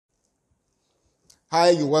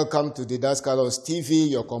Hi, you welcome to Didaskalos TV,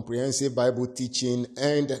 your comprehensive Bible teaching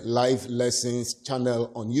and live lessons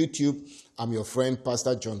channel on YouTube. I'm your friend,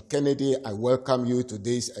 Pastor John Kennedy. I welcome you to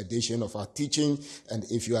this edition of our teaching. And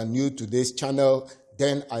if you are new to this channel,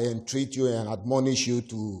 then I entreat you and admonish you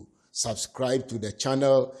to subscribe to the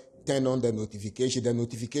channel, turn on the notification. The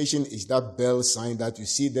notification is that bell sign that you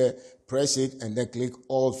see there. Press it and then click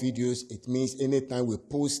all videos. It means anytime we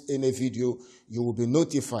post any video, you will be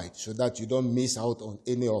notified so that you don't miss out on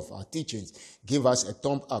any of our teachings. Give us a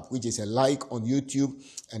thumb up, which is a like on YouTube,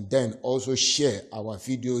 and then also share our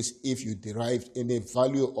videos if you derived any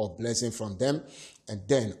value or blessing from them, and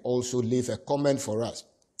then also leave a comment for us.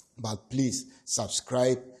 But please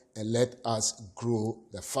subscribe and let us grow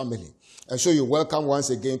the family. And so you're welcome once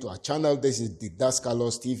again to our channel. This is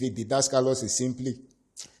Didaskalos TV. Didaskalos is simply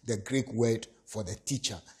the Greek word for the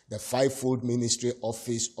teacher, the fivefold ministry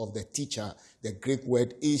office of the teacher. The Greek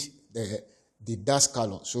word is the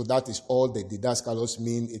didaskalos. So that is all the didaskalos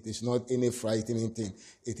mean. It is not any frightening thing.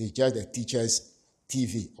 It is just the teacher's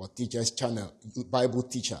TV or teacher's channel, Bible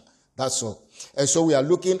teacher. That's all. And so we are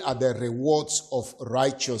looking at the rewards of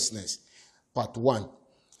righteousness, part 1.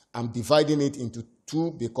 I'm dividing it into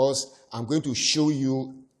 2 because I'm going to show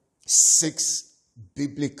you 6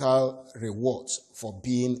 biblical rewards for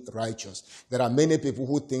being righteous. There are many people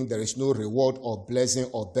who think there is no reward or blessing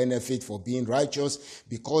or benefit for being righteous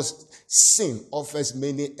because sin offers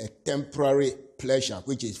many a temporary pleasure,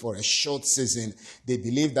 which is for a short season. They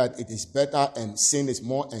believe that it is better and sin is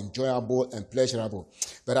more enjoyable and pleasurable.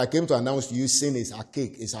 But I came to announce to you, sin is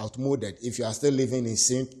archaic, it's outmoded. If you are still living in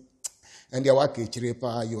sin, and you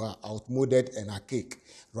are outmoded and archaic.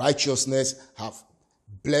 Righteousness have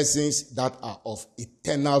blessings that are of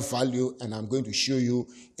eternal value, and I'm going to show you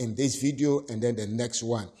in this video and then the next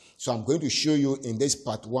one. So I'm going to show you in this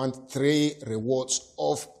part 1 3 rewards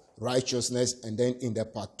of righteousness, and then in the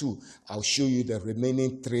part 2 I'll show you the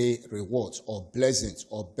remaining 3 rewards or blessings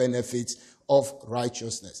or benefits of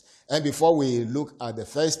righteousness. And before we look at the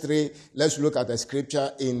first 3, let's look at the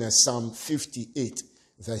scripture in Psalm 58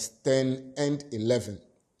 verse 10 and 11.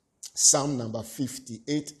 Psalm number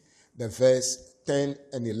 58, the verse 10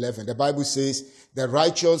 and 11. The Bible says, "The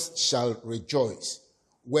righteous shall rejoice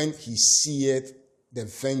when he seeth the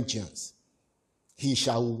vengeance. He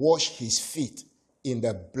shall wash his feet in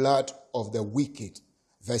the blood of the wicked."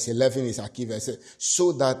 Verse 11 is our key verse.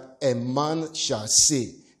 "So that a man shall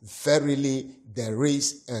say, verily there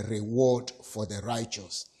is a reward for the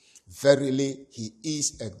righteous. Verily he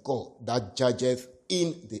is a God that judgeth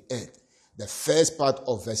in the earth." The first part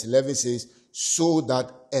of verse 11 says, "So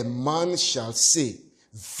that a man shall say,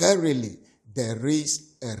 verily there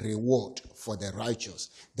is a reward for the righteous."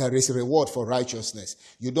 There is a reward for righteousness.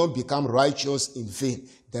 You don't become righteous in vain.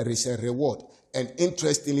 There is a reward. And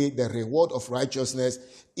interestingly, the reward of righteousness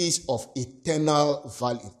is of eternal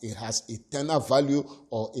value. It has eternal value,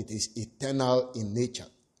 or it is eternal in nature.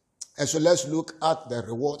 And so let's look at the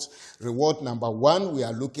rewards. Reward number 1, we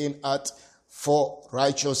are looking at for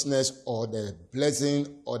righteousness, or the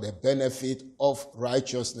blessing or the benefit of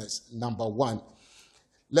righteousness. Number 1,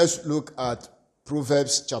 let's look at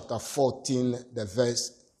Proverbs chapter 14, the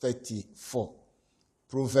verse 34.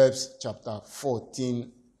 Proverbs chapter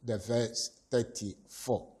 14, the verse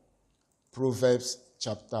 34. Proverbs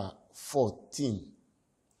chapter 14,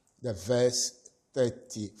 the verse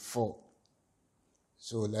 34.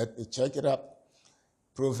 So let me check it up.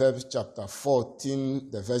 Proverbs chapter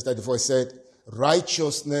 14, the verse 34 said,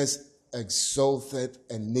 "Righteousness exalteth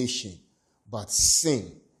a nation, but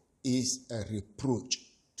sin is a reproach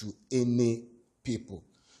to any people."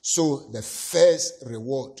 So the first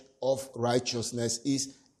reward of righteousness is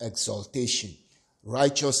exaltation.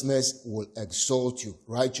 Righteousness will exalt you.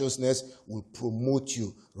 Righteousness will promote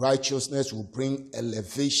you. Righteousness will bring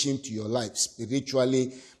elevation to your life,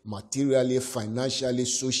 spiritually, materially, financially,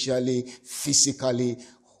 socially, physically.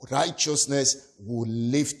 Righteousness will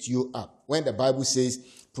lift you up. When the Bible says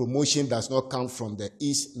promotion does not come from the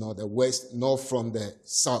east, nor the west, nor from the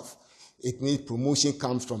south, it means promotion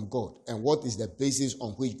comes from God. And what is the basis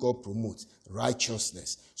on which God promotes?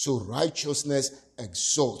 Righteousness. So righteousness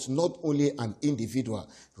exalts not only an individual.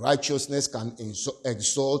 Righteousness can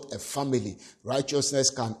exalt a family. Righteousness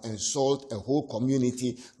can exalt a whole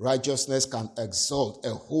community. Righteousness can exalt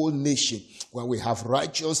a whole nation. When we have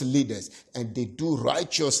righteous leaders and they do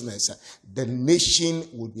righteousness, the nation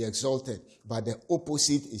will be exalted. But the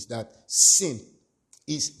opposite is that sin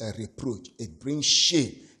is a reproach. It brings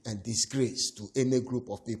shame and disgrace to any group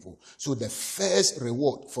of people. So the first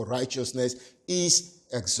reward for righteousness is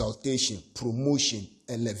exaltation, promotion,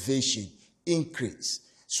 elevation, increase.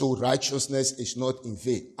 So righteousness is not in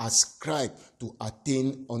vain. Ascribe to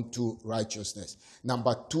attain unto righteousness.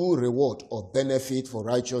 Number 2 reward or benefit for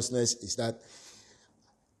righteousness is that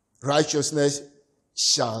righteousness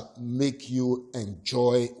shall make you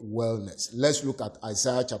enjoy wellness. Let's look at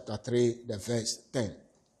Isaiah chapter 3, the verse 10.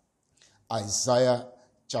 Isaiah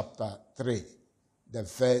chapter 3, the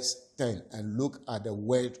verse 10. And look at the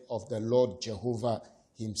word of the Lord Jehovah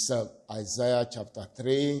himself. Isaiah chapter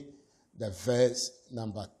 3, the verse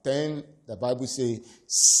number 10. The Bible says,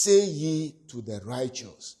 say ye to the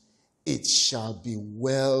righteous, it shall be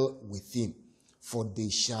well with him, for they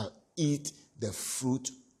shall eat the fruit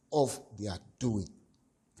of their doing.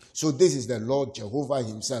 So this is the Lord Jehovah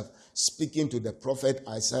himself speaking to the prophet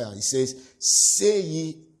Isaiah. He says, say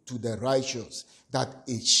ye to the righteous that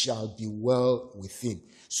it shall be well with him.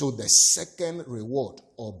 So the second reward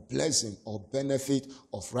or blessing or benefit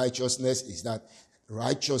of righteousness is that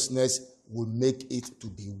righteousness will make it to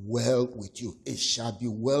be well with you. It shall be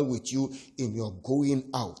well with you in your going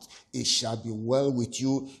out. It shall be well with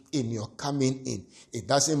you in your coming in. It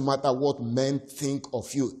doesn't matter what men think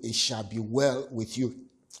of you. It shall be well with you.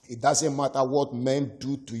 It doesn't matter what men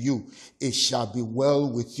do to you. It shall be well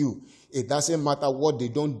with you. It doesn't matter what they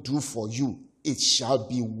don't do for you. It shall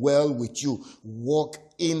be well with you. Walk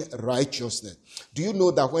in righteousness. Do you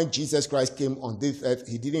know that when Jesus Christ came on this earth,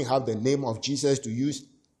 he didn't have the name of Jesus to use?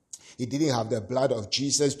 He didn't have the blood of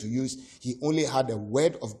Jesus to use. He only had the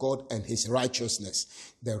word of God and his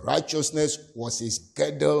righteousness. The righteousness was his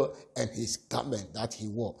girdle and his garment that he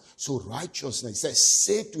wore. So righteousness says,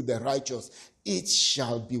 say to the righteous, it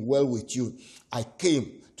shall be well with you. I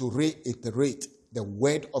came to reiterate the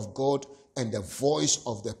word of God and the voice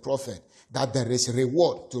of the prophet, that there is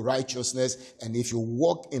reward to righteousness, and if you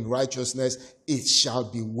walk in righteousness, it shall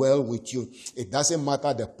be well with you. It doesn't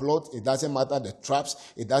matter the plot, it doesn't matter the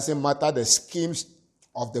traps, it doesn't matter the schemes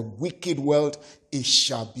of the wicked world, it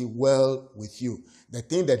shall be well with you. The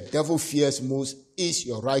thing the devil fears most is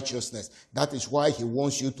your righteousness. That is why he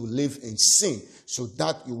wants you to live in sin, so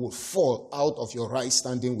that you will fall out of your right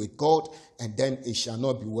standing with God, and then it shall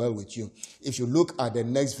not be well with you. If you look at the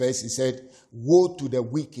next verse, he said, woe to the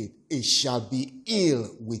wicked, it shall be ill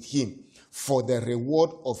with him, for the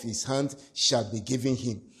reward of his hand shall be given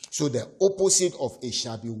him. So the opposite of it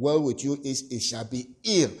shall be well with you is it shall be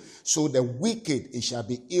ill. So the wicked, it shall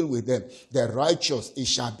be ill with them. The righteous, it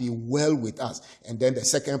shall be well with us. And then the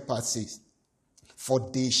second part says,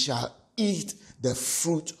 for they shall eat the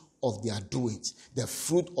fruit of their doings, the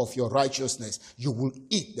fruit of your righteousness. You will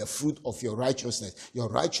eat the fruit of your righteousness. Your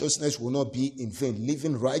righteousness will not be in vain.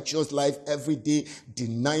 Living righteous life every day,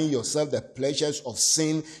 denying yourself the pleasures of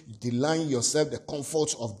sin, denying yourself the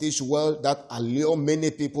comforts of this world that allure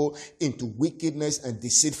many people into wickedness and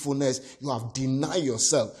deceitfulness. You have denied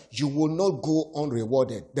yourself. You will not go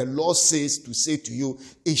unrewarded. The Lord says to say to you,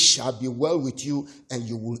 it shall be well with you, and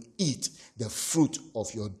you will eat the fruit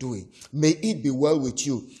of your doing. May it be well with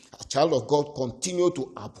you. A child of God, continue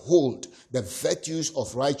to uphold the virtues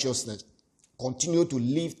of righteousness. Continue to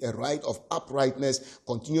live a right of uprightness.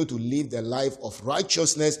 Continue to live the life of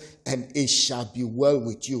righteousness, and it shall be well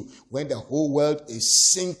with you. When the whole world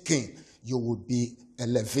is sinking, you will be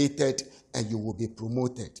elevated and you will be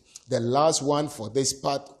promoted. The last one for this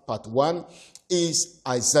part 1, is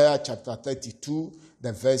Isaiah chapter 32,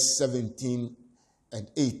 the verse 17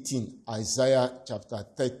 and 18. Isaiah chapter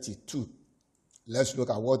 32. Let's look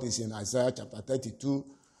at what is in Isaiah chapter 32,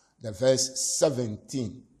 the verse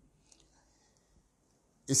 17.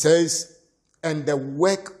 It says, and the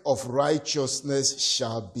work of righteousness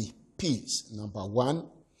shall be peace, number 1,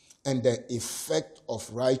 and the effect of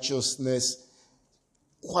righteousness,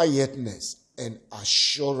 quietness and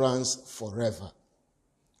assurance forever.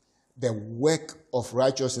 The work of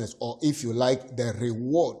righteousness, or if you like, the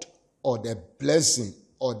reward or the blessing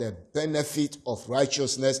or the benefit of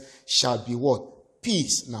righteousness shall be what?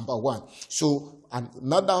 Peace, number 1. So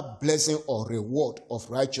another blessing or reward of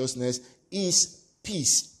righteousness is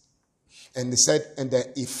peace. And he said, and the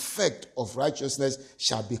effect of righteousness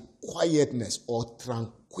shall be quietness or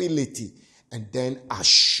tranquility, and then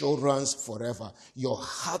assurance forever. Your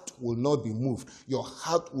heart will not be moved. Your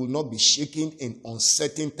heart will not be shaken in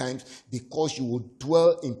uncertain times, because you will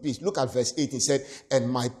dwell in peace. Look at verse 8. He said, and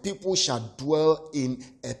my people shall dwell in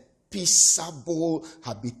a peaceable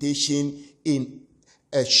habitation, in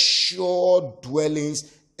assured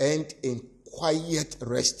dwellings, and in quiet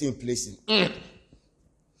resting places.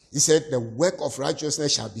 He said, the work of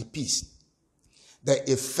righteousness shall be peace.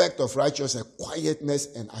 The effect of righteousness,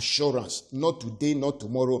 quietness and assurance, not today, not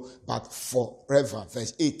tomorrow, but forever.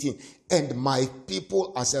 Verse 18. And my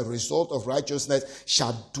people, as a result of righteousness,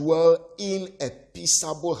 shall dwell in a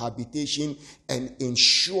peaceable habitation and in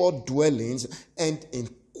sure dwellings and in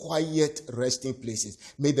quiet resting places.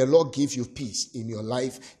 May the Lord give you peace in your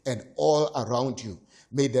life and all around you.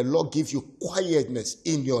 May the Lord give you quietness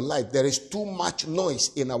in your life. There is too much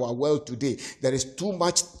noise in our world today. There is too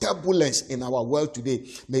much turbulence in our world today.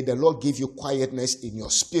 May the Lord give you quietness in your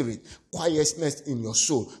spirit, quietness in your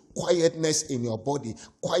soul, quietness in your body,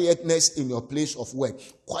 quietness in your place of work,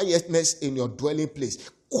 quietness in your dwelling place,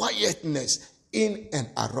 quietness in and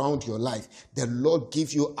around your life. The Lord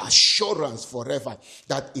give you assurance forever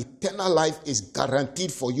that eternal life is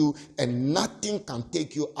guaranteed for you and nothing can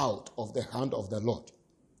take you out of the hand of the Lord.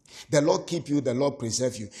 The Lord keep you, the Lord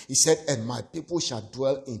preserve you. He said, and my people shall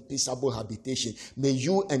dwell in peaceable habitation. May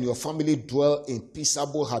you and your family dwell in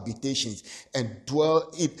peaceable habitations and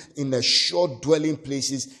dwell in a short dwelling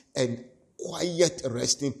places and quiet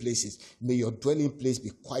resting places. May your dwelling place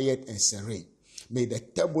be quiet and serene. May the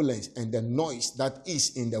turbulence and the noise that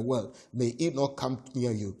is in the world, may it not come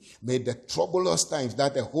near you. May the troublous times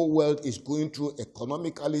that the whole world is going through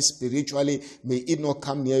economically, spiritually, may it not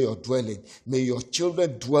come near your dwelling. May your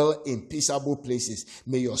children dwell in peaceable places.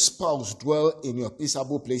 May your spouse dwell in your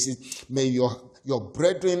peaceable places. May your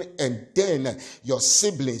brethren and then your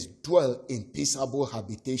siblings dwell in peaceable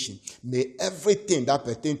habitation. May everything that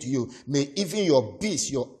pertains to you, may even your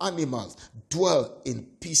beasts, your animals, dwell in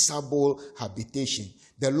peaceable habitation.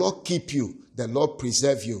 The Lord keep you. The Lord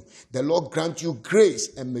preserve you. The Lord grant you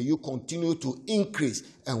grace, and may you continue to increase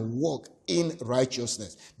and walk in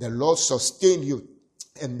righteousness. The Lord sustain you,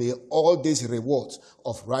 and may all these rewards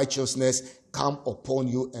of righteousness come upon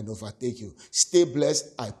you and overtake you. Stay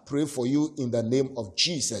blessed. I pray for you in the name of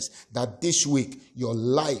Jesus that this week your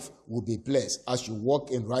life will be blessed as you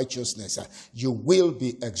walk in righteousness. You will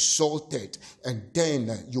be exalted and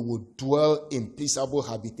then you will dwell in peaceable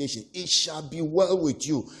habitation. It shall be well with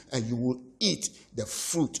you and you will eat the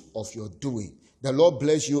fruit of your doing. The Lord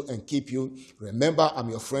bless you and keep you. Remember, I'm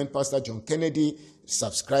your friend, Pastor John Kennedy.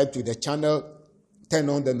 Subscribe to the channel. Turn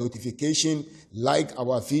on the notification, like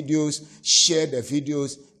our videos, share the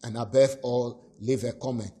videos, and above all, leave a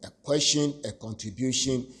comment, a question, a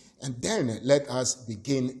contribution, and then let us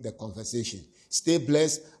begin the conversation. Stay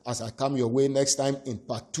blessed as I come your way next time in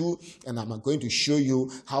part 2, and I'm going to show you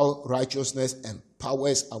how righteousness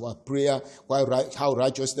empowers our prayer, how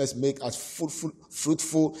righteousness makes us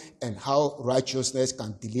fruitful, and how righteousness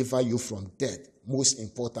can deliver you from death. Most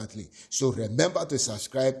importantly. So remember to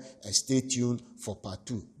subscribe and stay tuned for part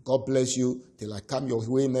 2. God bless you. Till I come your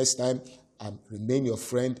way next time, I remain your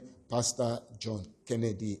friend, Pastor John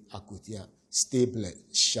Kennedy Akutia. Stay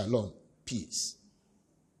blessed. Shalom. Peace.